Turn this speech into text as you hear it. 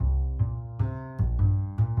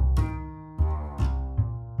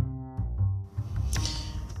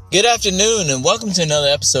Good afternoon, and welcome to another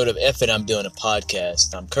episode of F and I'm Doing a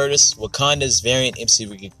Podcast. I'm Curtis, Wakanda's variant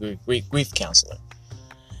MC grief counselor.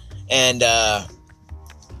 And I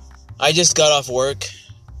just got off work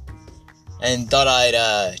and thought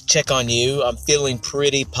I'd check on you. I'm feeling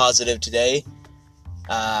pretty positive today.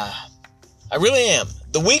 I really am.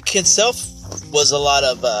 The week itself was a lot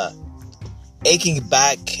of aching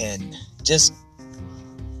back and just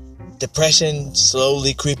depression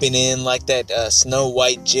slowly creeping in, like that Snow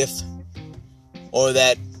White GIF or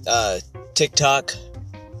that TikTok.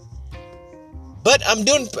 But I'm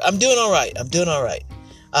doing all right. I'm doing all right.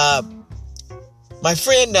 My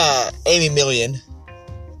friend Amy Million,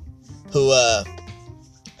 who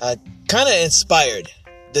kind of inspired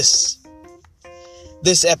this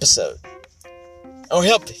episode, or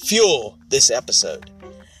helped fuel this episode.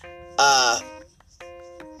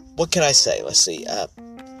 What can I say? Let's see.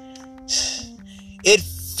 It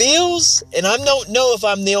feels, and I don't know if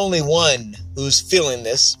I'm the only one who's feeling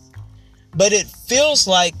this, but it feels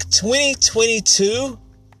like 2022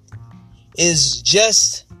 is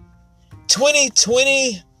just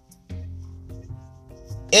 2020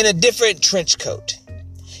 in a different trench coat.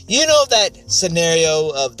 You know that scenario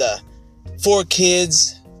of the 4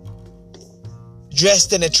 kids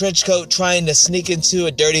dressed in a trench coat trying to sneak into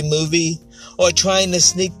a dirty movie, or trying to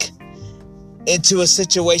sneak into a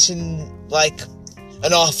situation like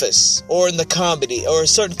an Office, or in the comedy, or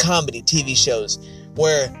certain comedy TV shows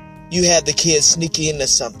where you have the kids sneaking into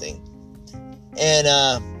something. And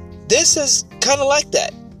this is kind of like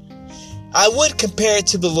that. I would compare it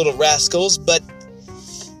to the Little Rascals, but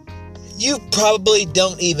you probably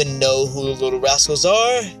don't even know who the Little Rascals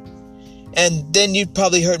are. And then you'd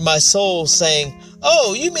probably hurt my soul saying,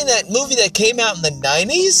 "Oh, you mean that movie that came out in the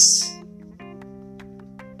 90s?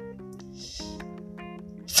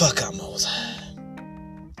 Fuck, I'm old.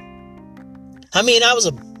 I mean, I was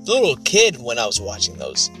a little kid when I was watching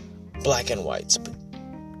those black and whites, but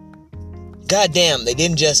goddamn, they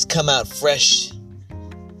didn't just come out fresh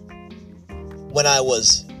when I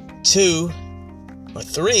was 2 or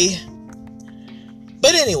 3.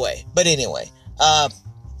 But anyway, but it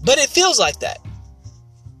feels like that.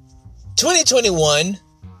 2021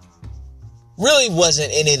 really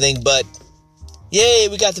wasn't anything but, yay,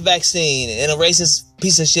 we got the vaccine, and a racist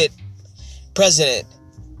piece of shit president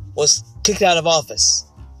was kicked out of office.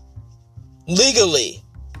 Legally,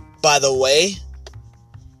 by the way.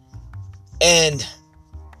 And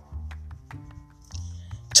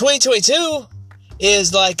 2022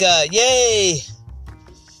 is like, yay,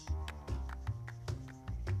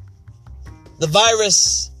 the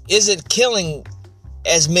virus isn't killing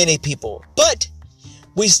as many people, but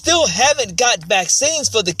we still haven't got vaccines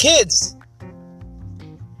for the kids.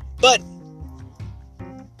 But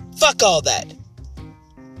fuck all that.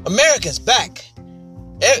 America's back.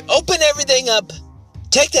 Open everything up.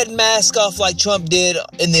 Take that mask off like Trump did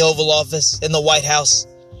in the Oval Office, in the White House,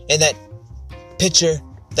 in that picture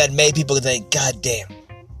that made people think, God damn,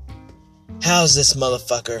 how's this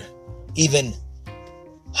motherfucker even...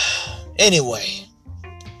 Anyway.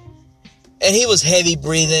 And he was heavy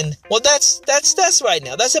breathing. Well, that's right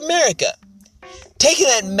now. That's America. Taking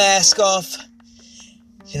that mask off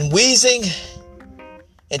and wheezing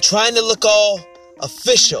and trying to look all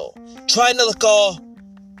official, trying to look all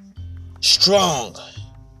strong,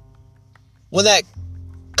 when that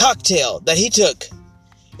cocktail that he took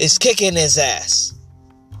is kicking his ass.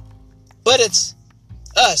 But it's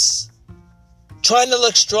us trying to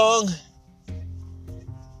look strong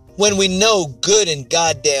when we know good and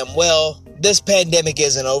goddamn well this pandemic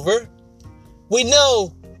isn't over. We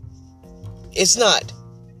know it's not.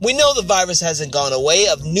 We know the virus hasn't gone away.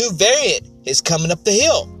 A new variant is coming up the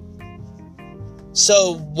hill.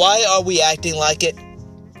 So why are we acting like it?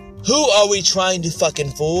 Who are we trying to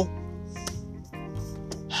fucking fool?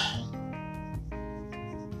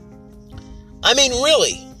 I mean,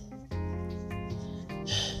 really.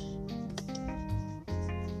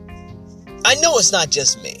 I know it's not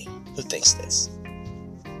just me who thinks this.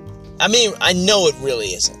 I mean, I know it really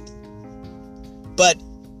isn't. But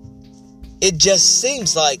it just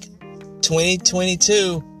seems like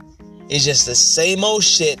 2022 is just the same old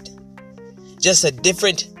shit. Just a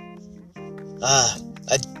different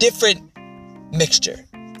mixture.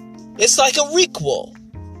 It's like a requel.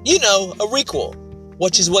 You know, a requel,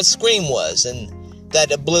 which is what Scream was, and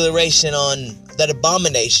that abomination on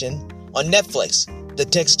Netflix, the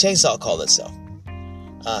Texas Chainsaw called itself.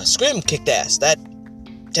 Scream kicked ass. That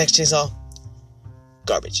Texas Chainsaw,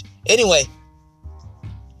 garbage. Anyway,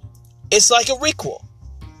 it's like a requel.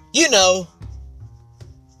 You know,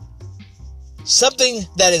 something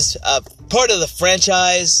that is part of the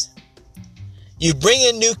franchise. You bring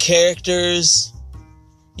in new characters.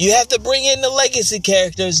 You have to bring in the legacy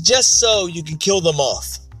characters just so you can kill them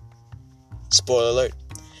off. Spoiler alert.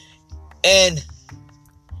 And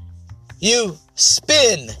you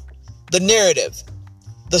spin the narrative,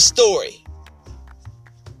 the story,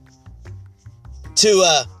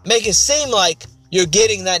 to make it seem like you're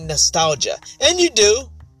getting that nostalgia. And you do.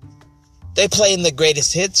 They play in the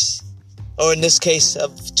greatest hits, or in this case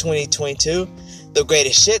of 2022, the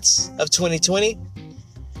greatest shits of 2020.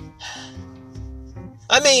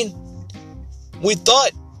 I mean, we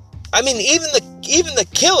thought, even the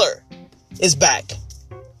killer is back.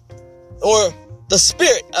 Or the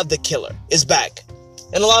spirit of the killer is back.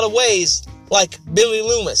 In a lot of ways, like Billy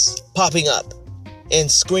Loomis popping up in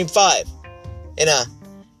Scream 5 in a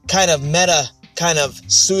kind of meta, kind of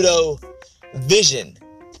pseudo vision.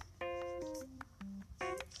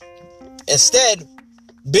 Instead,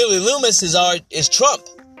 Billy Loomis is Trump.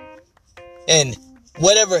 And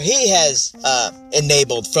whatever he has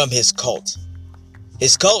enabled from his cult.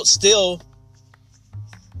 His cult still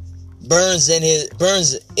burns in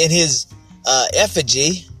his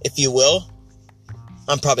effigy, if you will.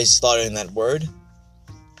 I'm probably slaughtering that word.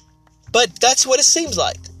 But that's what it seems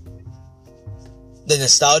like. The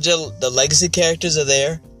nostalgia, the legacy characters are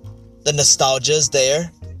there. The nostalgia is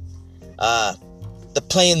there. The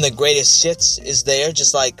playing the greatest shits is there,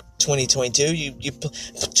 just like 2022.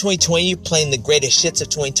 2020, you playing the greatest shits of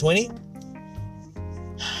 2020.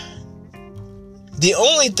 The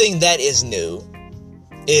only thing that is new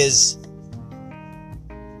is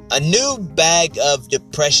a new bag of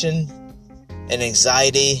depression and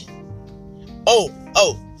anxiety. Oh,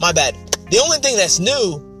 my bad. The only thing that's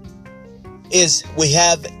new is we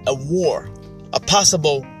have a war,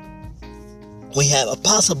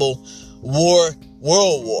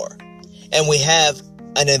 world war, and we have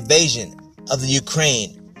an invasion of the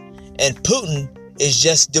Ukraine, and Putin is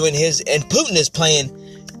just doing his, and Putin is playing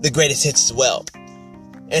the greatest hits as well.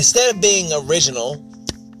 Instead of being original,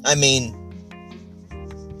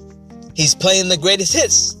 he's playing the greatest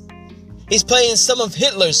hits. He's playing some of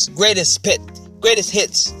Hitler's greatest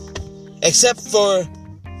hits, except for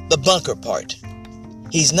the bunker part.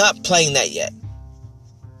 He's not playing that yet,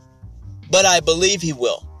 but I believe he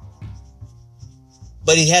will.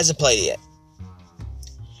 But he hasn't played it yet.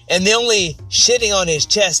 And the only shitting on his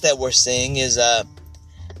chest that we're seeing is the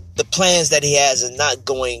plans that he has are not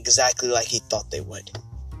going exactly like he thought they would.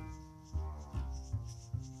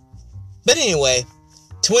 But anyway,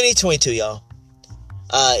 2022, y'all.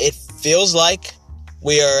 It feels like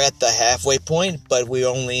we are at the halfway point, but we're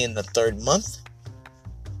only in the third month.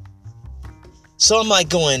 So I'm like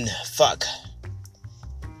going, fuck.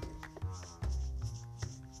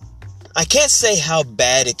 I can't say how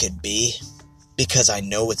bad it could be, because I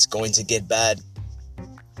know it's going to get bad.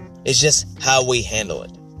 It's just how we handle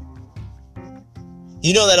it.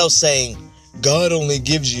 You know that old saying, God only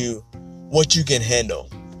gives you what you can handle.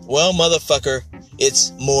 Well, motherfucker,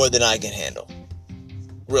 it's more than I can handle.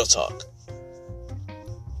 Real talk.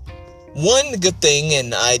 One good thing,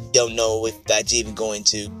 and I don't know if that's even going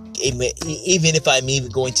to, even if I'm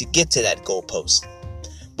even going to get to that goalpost.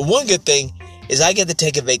 But one good thing is I get to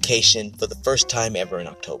take a vacation for the first time ever in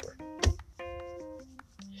October.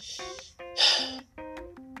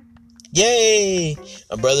 Yay!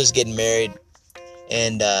 My brother's getting married.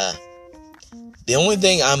 And the only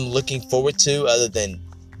thing I'm looking forward to, other than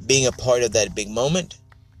being a part of that big moment,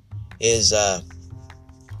 is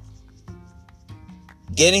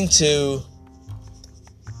getting to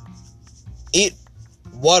eat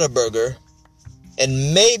Whataburger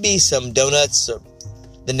and maybe some donuts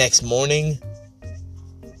the next morning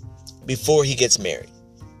before he gets married.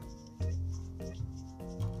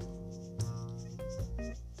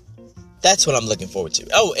 That's what I'm looking forward to.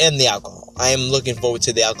 Oh, and the alcohol. I am looking forward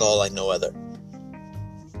to the alcohol like no other.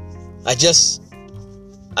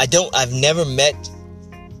 I've never met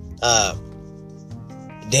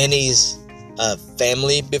Danny's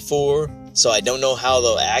family before, so I don't know how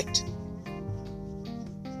they'll act.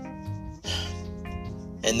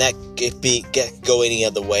 And that could go any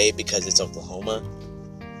other way because it's Oklahoma.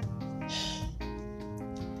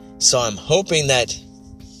 So I'm hoping that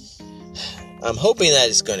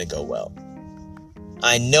it's going to go well.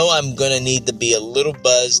 I know I'm going to need to be a little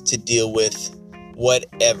buzzed to deal with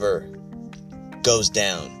whatever goes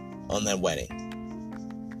down on that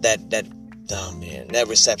wedding. That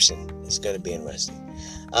reception is going to be interesting.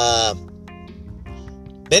 But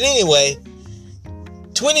anyway,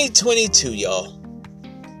 2022, y'all.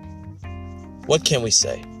 What can we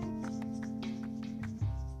say?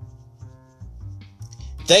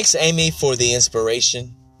 Thanks, Amy, for the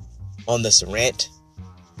inspiration on this rant.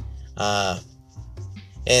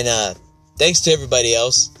 And thanks to everybody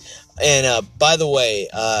else. And by the way,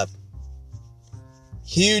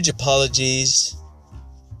 huge apologies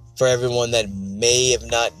for everyone that may have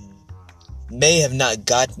not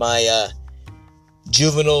got my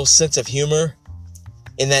juvenile sense of humor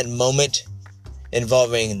in that moment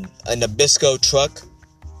involving a Nabisco truck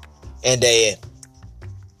and a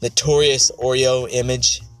Notorious Oreo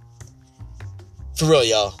image. For real,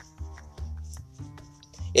 y'all.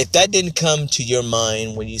 If that didn't come to your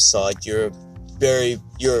mind when you saw it, you're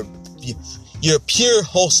a pure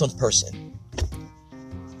wholesome person.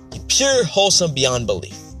 You're pure wholesome beyond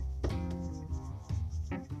belief.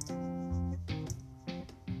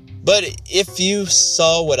 But if you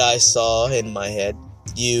saw what I saw in my head,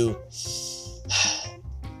 you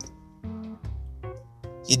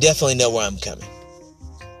definitely know where I'm coming.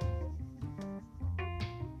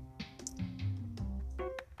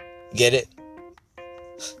 Get it?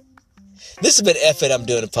 This has been F It, I'm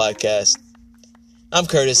doing a podcast. I'm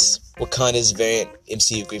Curtis, Wakanda's variant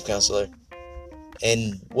MCU grief counselor,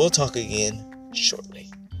 and we'll talk again shortly.